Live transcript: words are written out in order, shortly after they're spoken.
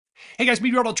Hey guys,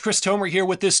 Meteorologist Chris Tomer here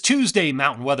with this Tuesday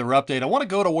mountain weather update. I want to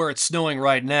go to where it's snowing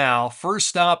right now. First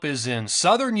stop is in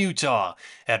southern Utah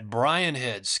at Brian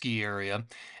Head ski area.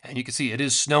 And you can see it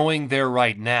is snowing there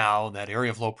right now. That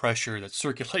area of low pressure, that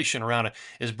circulation around it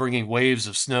is bringing waves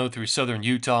of snow through southern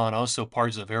Utah and also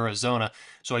parts of Arizona.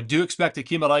 So I do expect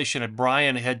accumulation at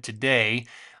Brian Head today.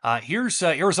 Here's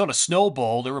Arizona Snow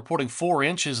Bowl. They're reporting 4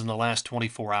 inches in the last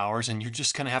 24 hours, and you're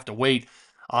just going to have to wait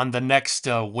on the next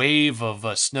wave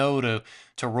of snow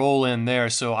to roll in there.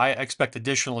 So I expect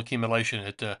additional accumulation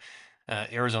at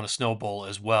Arizona Snow Bowl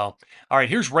as well. All right,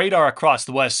 here's radar across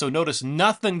the west. So notice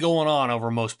nothing going on over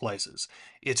most places.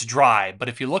 It's dry, but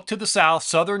if you look to the south,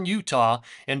 southern Utah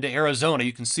into Arizona,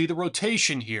 you can see the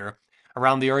rotation here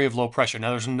around the area of low pressure.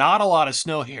 Now, there's not a lot of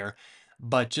snow here,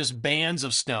 but just bands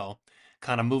of snow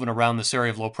kind of moving around this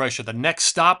area of low pressure. The next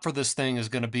stop for this thing is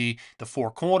going to be the Four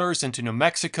Corners into New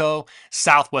Mexico,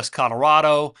 southwest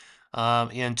Colorado,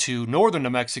 into northern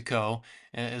New Mexico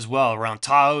as well, around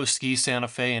Tahoe, Ski Santa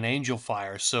Fe, and Angel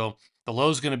Fire. So the low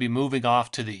is going to be moving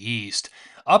off to the east.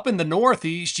 Up in the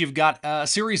northeast, you've got a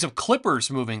series of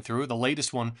clippers moving through. The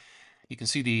latest one, you can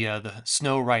see the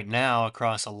snow right now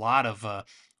across a lot of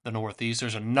the northeast.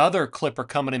 There's another clipper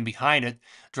coming in behind it,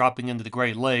 dropping into the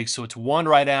Great Lakes. So it's one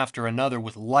right after another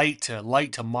with light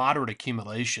to moderate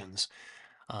accumulations,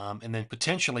 and then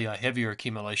potentially a heavier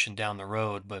accumulation down the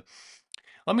road. But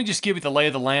let me just give you the lay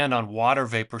of the land on water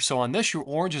vapor. So on this, your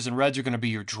oranges and reds are going to be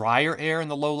your drier air in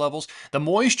the low levels. The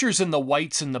moisture's in the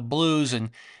whites and the blues,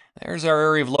 and there's our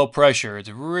area of low pressure. It's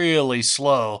really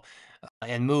slow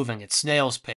and moving at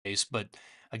snail's pace, but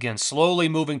again, slowly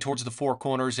moving towards the Four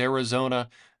Corners, Arizona,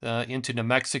 into New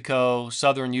Mexico,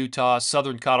 southern Utah,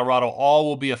 southern Colorado, all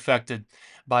will be affected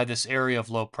by this area of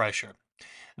low pressure.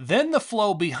 Then the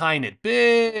flow behind it,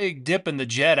 big dip in the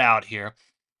jet out here.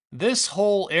 This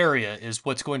whole area is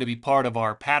what's going to be part of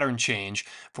our pattern change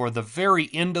for the very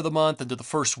end of the month into the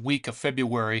first week of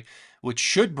February, which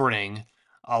should bring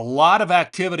a lot of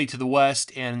activity to the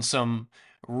west and some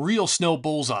real snow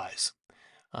bullseyes.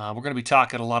 We're going to be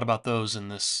talking a lot about those in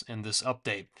this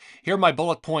update. Here are my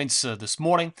bullet points this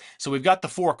morning. So we've got the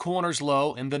Four Corners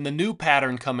low, and then the new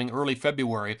pattern coming early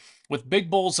February with big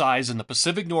bullseyes in the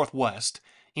Pacific Northwest,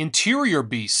 interior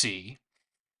BC,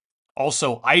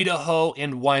 also Idaho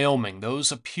and Wyoming.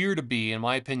 Those appear to be, in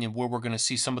my opinion, where we're going to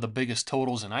see some of the biggest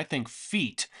totals, and I think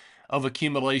feet of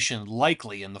accumulation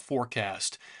likely in the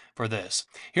forecast for this.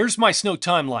 Here's my snow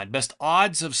timeline. Best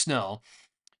odds of snow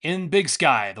in Big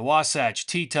Sky, the Wasatch,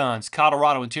 Tetons,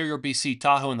 Colorado, interior BC,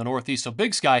 Tahoe in the northeast. So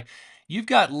Big Sky, you've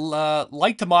got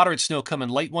light to moderate snow coming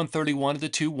late 131 to the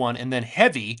 2-1, and then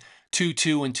heavy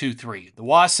 2-2 and 2-3. The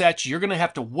Wasatch, you're going to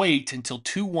have to wait until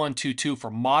 2-1, 2-2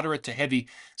 for moderate to heavy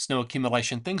snow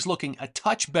accumulation. Things looking a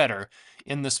touch better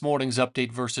in this morning's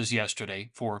update versus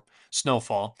yesterday for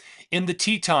snowfall. In the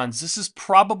Tetons, this is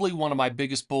probably one of my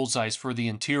biggest bullseyes for the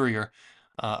interior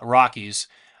Rockies.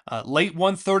 Late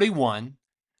 131,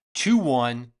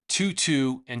 2-1,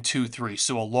 2-2, and 2-3.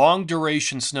 So a long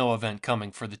duration snow event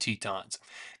coming for the Tetons.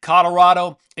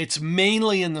 Colorado, it's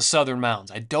mainly in the southern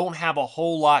mountains. I don't have a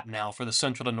whole lot now for the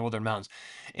central and northern mountains.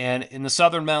 And in the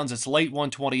southern mountains, it's late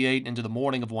 128 into the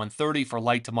morning of 130 for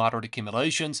light to moderate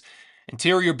accumulations.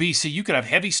 Interior BC, you could have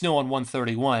heavy snow on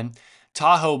 131.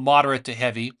 Tahoe, moderate to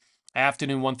heavy.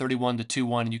 Afternoon 131 to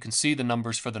 2-1, and you can see the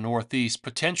numbers for the northeast,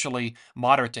 potentially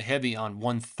moderate to heavy on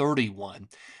 131.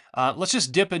 Let's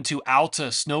just dip into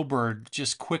Alta Snowbird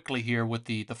just quickly here with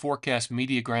the forecast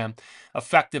mediagram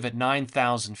effective at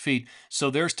 9,000 feet.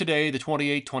 So there's today the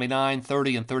 28, 29,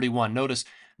 30, and 31. Notice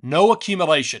no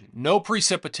accumulation, no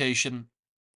precipitation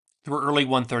through early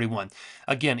 131.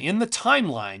 Again, in the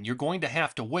timeline, you're going to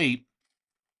have to wait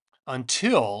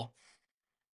until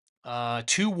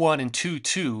 2-1 and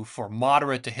 2-2 for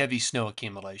moderate to heavy snow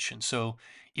accumulation. So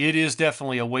it is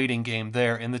definitely a waiting game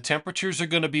there, and the temperatures are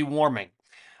going to be warming.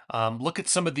 Look at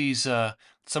some of these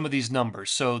numbers.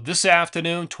 So this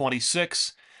afternoon,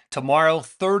 26. Tomorrow,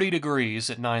 30 degrees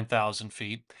at 9,000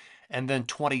 feet. And then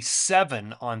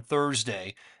 27 on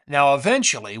Thursday. Now,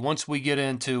 eventually, once we get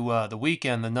into the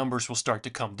weekend, the numbers will start to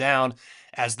come down.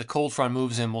 As the cold front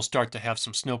moves in, we'll start to have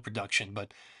some snow production.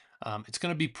 But it's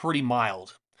going to be pretty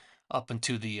mild up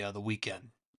into the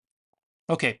weekend.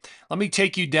 Okay, let me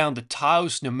take you down to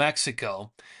Taos, New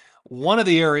Mexico. One of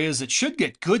the areas that should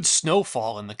get good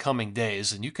snowfall in the coming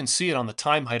days, and you can see it on the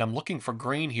time height. I'm looking for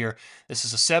green here. This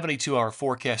is a 72-hour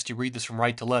forecast. You read this from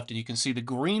right to left, and you can see the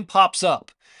green pops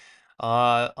up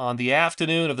on the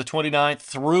afternoon of the 29th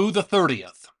through the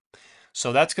 30th.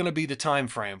 So that's going to be the time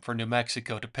frame for New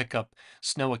Mexico to pick up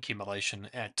snow accumulation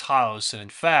at Taos. And in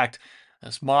fact,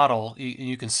 This model,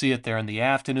 you can see it there in the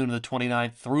afternoon of the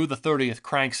 29th through the 30th,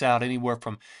 cranks out anywhere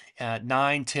from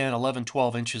 9, 10, 11,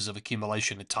 12 inches of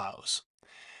accumulation at Tahoe's.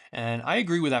 And I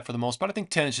agree with that for the most part. I think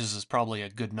 10 inches is probably a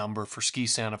good number for Ski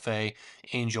Santa Fe,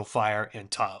 Angel Fire,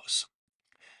 and Tahoe's.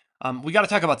 We got to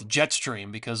talk about the jet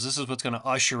stream because this is what's going to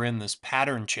usher in this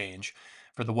pattern change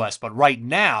for the west. But right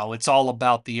now, it's all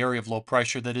about the area of low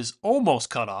pressure that is almost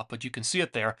cut off, but you can see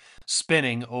it there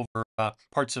spinning over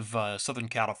parts of Southern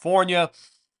California,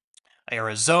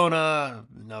 Arizona,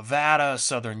 Nevada,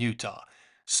 Southern Utah.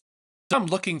 So what I'm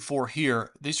looking for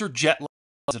here, these are jet levels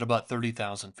at about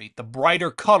 30,000 feet. The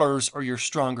brighter colors are your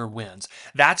stronger winds.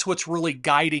 That's what's really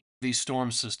guiding these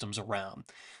storm systems around.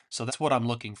 So that's what I'm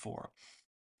looking for.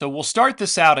 So we'll start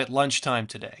this out at lunchtime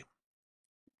today.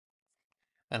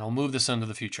 And I'll move this into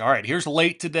the future. All right, here's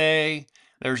late today.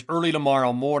 There's early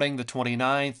tomorrow morning, the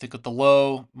 29th. Look at the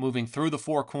low moving through the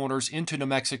Four Corners into New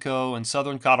Mexico and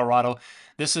southern Colorado.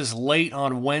 This is late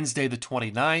on Wednesday, the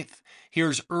 29th.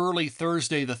 Here's early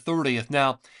Thursday, the 30th.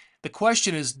 Now, the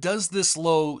question is, does this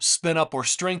low spin up or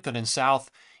strengthen in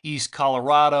southeast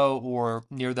Colorado or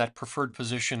near that preferred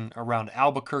position around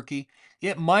Albuquerque?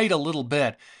 It might a little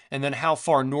bit. And then how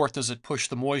far north does it push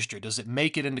the moisture? Does it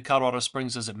make it into Colorado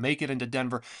Springs? Does it make it into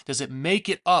Denver? Does it make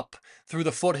it up through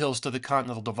the foothills to the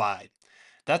Continental Divide?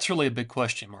 That's really a big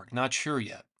question mark. Not sure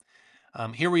yet.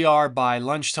 Here we are by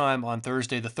lunchtime on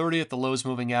Thursday the 30th. The low's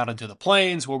moving out into the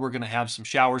plains where we're going to have some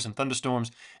showers and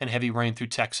thunderstorms and heavy rain through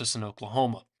Texas and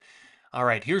Oklahoma. All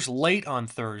right, here's late on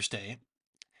Thursday.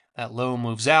 That low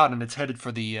moves out and it's headed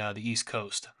for the East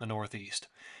Coast, the Northeast.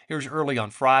 Here's early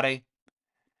on Friday.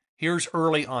 Here's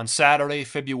early on Saturday,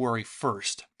 February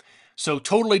 1st. So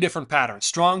totally different pattern.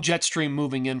 Strong jet stream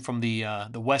moving in from the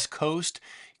west coast.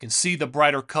 You can see the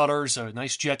brighter colors, a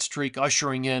nice jet streak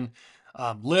ushering in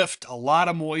lift, a lot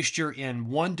of moisture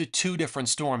in 1 to 2 different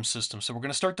storm systems. So we're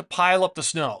going to start to pile up the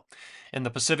snow in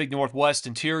the Pacific Northwest,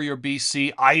 interior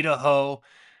BC, Idaho,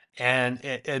 and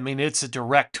it's a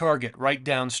direct target right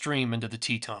downstream into the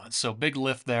Tetons. So big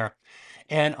lift there.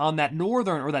 And on that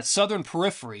northern or that southern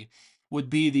periphery would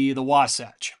be the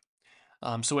Wasatch.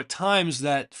 So at times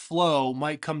that flow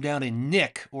might come down and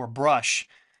nick or brush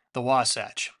the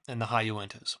Wasatch and the high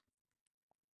Uintas.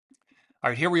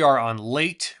 All right, here we are on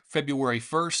late February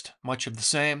 1st, much of the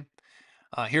same.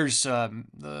 Here's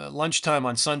the lunchtime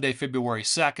on Sunday, February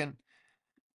 2nd.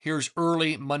 Here's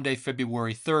early Monday,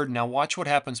 February 3rd. Now watch what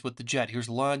happens with the jet. Here's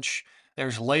lunch.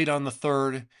 There's late on the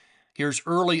 3rd. Here's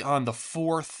early on the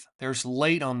 4th. There's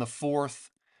late on the 4th.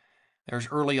 There's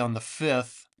early on the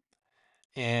 5th.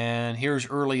 And here's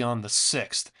early on the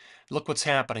 6th. Look what's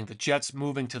happening. The jet's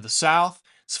moving to the south.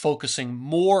 It's focusing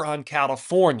more on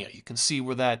California. You can see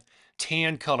where that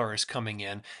tan color is coming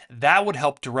in. That would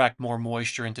help direct more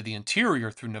moisture into the interior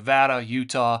through Nevada,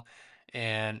 Utah,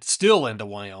 and still into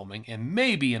Wyoming, and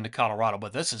maybe into Colorado,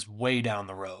 but this is way down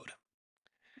the road.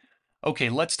 Okay,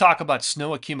 let's talk about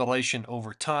snow accumulation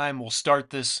over time. We'll start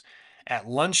this at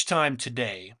lunchtime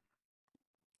today.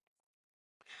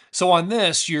 So on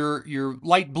this, your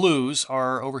light blues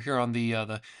are over here on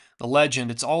the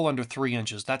legend. It's all under 3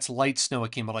 inches. That's light snow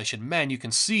accumulation. Man, you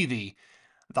can see the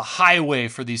highway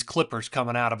for these clippers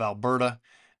coming out of Alberta,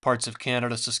 parts of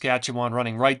Canada, Saskatchewan,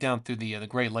 running right down through the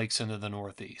Great Lakes into the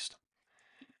Northeast.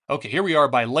 Okay, here we are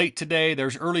by late today.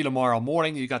 There's early tomorrow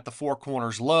morning. You got the Four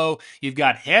Corners low. You've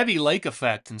got heavy lake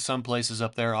effect in some places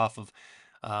up there off of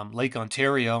Lake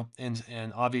Ontario,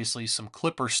 and obviously some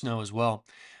clipper snow as well.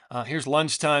 Here's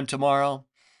lunchtime tomorrow.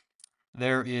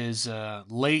 There is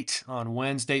late on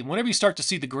Wednesday. Whenever you start to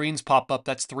see the greens pop up,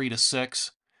 that's 3 to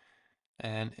 6.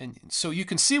 And so you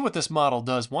can see what this model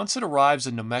does. Once it arrives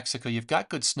in New Mexico, you've got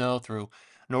good snow through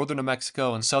northern New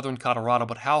Mexico and southern Colorado,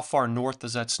 but how far north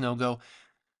does that snow go?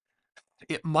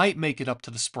 It might make it up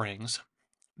to the Springs,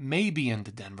 maybe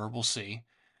into Denver. We'll see.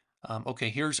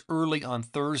 Okay, here's early on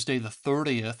Thursday, the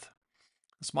 30th.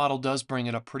 This model does bring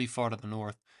it up pretty far to the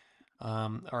north.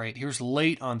 All right, here's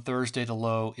late on Thursday. The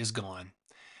low is gone.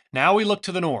 Now we look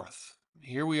to the north.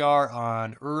 Here we are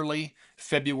on early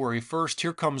February 1st.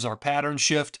 Here comes our pattern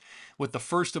shift with the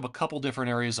first of a couple different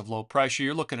areas of low pressure.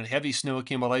 You're looking at heavy snow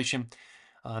accumulation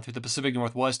through the Pacific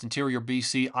Northwest, interior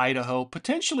BC, Idaho,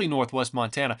 potentially northwest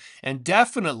Montana, and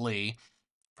definitely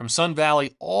from Sun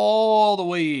Valley all the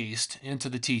way east into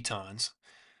the Tetons.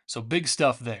 So big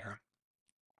stuff there.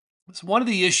 So one of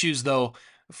the issues, though,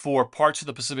 for parts of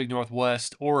the Pacific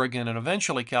Northwest, Oregon, and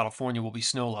eventually California will be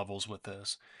snow levels with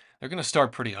this. They're going to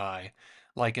start pretty high.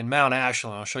 Like in Mount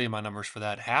Ashland, I'll show you my numbers for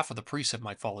that. Half of the precip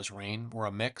might fall as rain or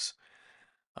a mix.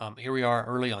 Here we are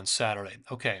early on Saturday.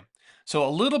 Okay, so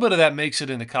a little bit of that makes it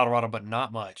into Colorado, but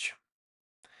not much.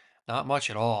 Not much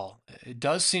at all. It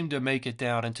does seem to make it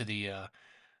down into the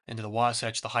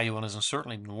Wasatch, the high Uintas, and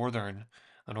certainly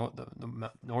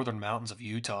the northern mountains of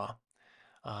Utah.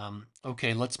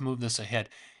 Okay, let's move this ahead.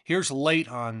 Here's late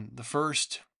on the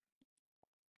first.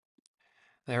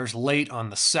 There's late on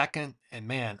the second, and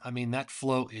man, I mean, that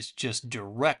flow is just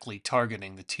directly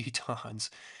targeting the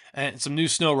Tetons. And some new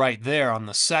snow right there on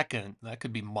the second. That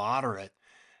could be moderate,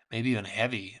 maybe even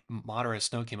heavy, moderate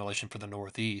snow accumulation for the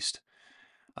Northeast.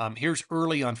 Here's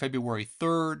early on February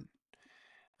 3rd.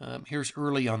 Here's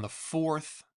early on the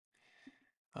 4th.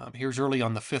 Here's early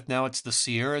on the 5th. Now it's the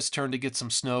Sierra's turn to get some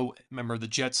snow. Remember, the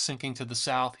jet's sinking to the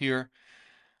south here.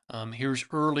 Here's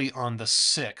early on the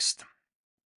 6th.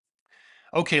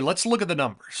 Okay, let's look at the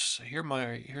numbers.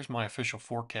 Here's my official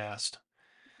forecast.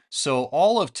 So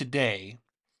all of today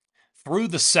through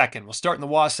the 2nd, we'll start in the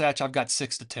Wasatch. I've got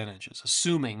 6 to 10 inches,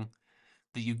 assuming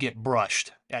that you get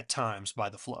brushed at times by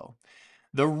the flow.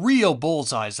 The real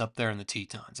bullseye's up there in the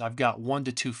Tetons. I've got 1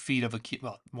 to 2 feet of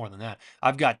well, more than that.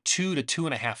 I've got 2 to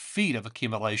 2.5 feet of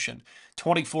accumulation.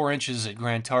 24 inches at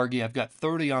Grand Targhee. I've got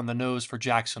 30 on the nose for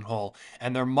Jackson Hole,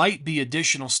 and there might be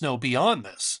additional snow beyond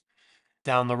this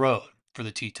down the road for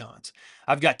the Tetons.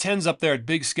 I've got 10s up there at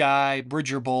Big Sky,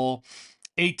 Bridger Bowl,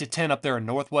 8 to 10 up there in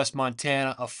northwest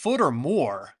Montana, a foot or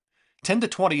more, 10 to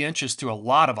 20 inches through a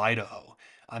lot of Idaho.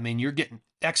 I mean, you're getting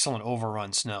excellent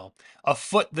overrun snow. A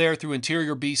foot there through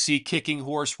interior BC, Kicking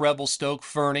Horse, Revelstoke,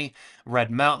 Fernie,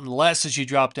 Red Mountain, less as you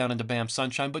drop down into Banff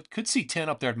Sunshine, but could see 10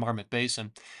 up there at Marmot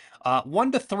Basin.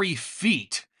 1 to 3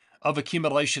 feet of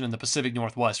accumulation in the Pacific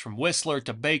Northwest, from Whistler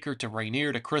to Baker to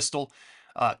Rainier to Crystal.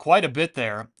 Quite a bit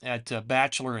there at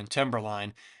Bachelor and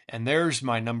Timberline. And there's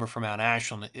my number for Mount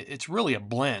Ashland. It's really a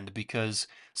blend because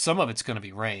some of it's going to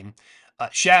be rain.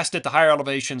 Shasta at the higher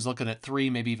elevations looking at 3,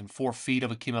 maybe even 4 feet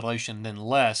of accumulation, then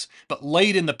less. But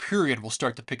late in the period, we'll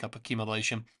start to pick up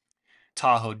accumulation.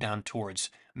 Tahoe down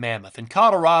towards Mammoth. In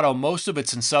Colorado, most of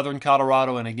it's in southern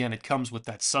Colorado. And again, it comes with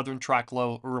that southern track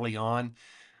low early on.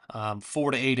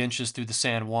 4 to 8 inches through the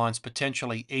San Juans,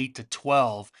 potentially 8 to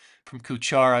 12 from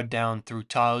Cuchara down through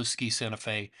Tahoe, Santa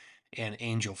Fe, and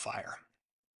Angel Fire.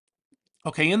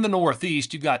 Okay, in the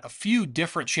Northeast, you've got a few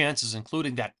different chances,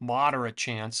 including that moderate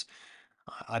chance.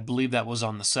 I believe that was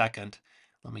on the 2nd.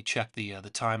 Let me check the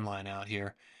timeline out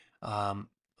here.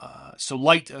 So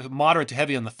light, moderate to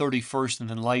heavy on the 31st, and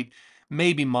then light,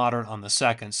 maybe moderate on the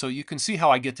 2nd. So you can see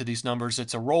how I get to these numbers.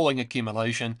 It's a rolling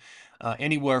accumulation,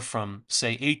 anywhere from,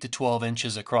 say, 8 to 12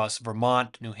 inches across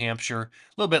Vermont, New Hampshire, a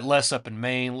little bit less up in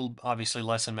Maine, a little, obviously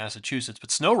less in Massachusetts.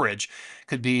 But Snow Ridge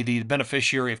could be the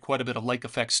beneficiary of quite a bit of lake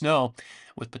effect snow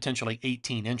with potentially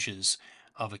 18 inches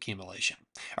of accumulation.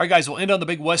 All right, guys, we'll end on the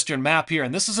big western map here,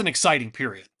 and this is an exciting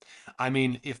period. I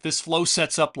mean, if this flow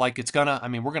sets up like it's gonna, I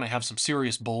mean, we're gonna have some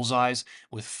serious bullseyes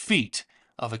with feet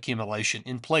of accumulation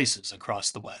in places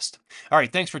across the West. All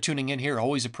right, thanks for tuning in here.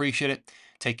 Always appreciate it.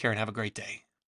 Take care and have a great day.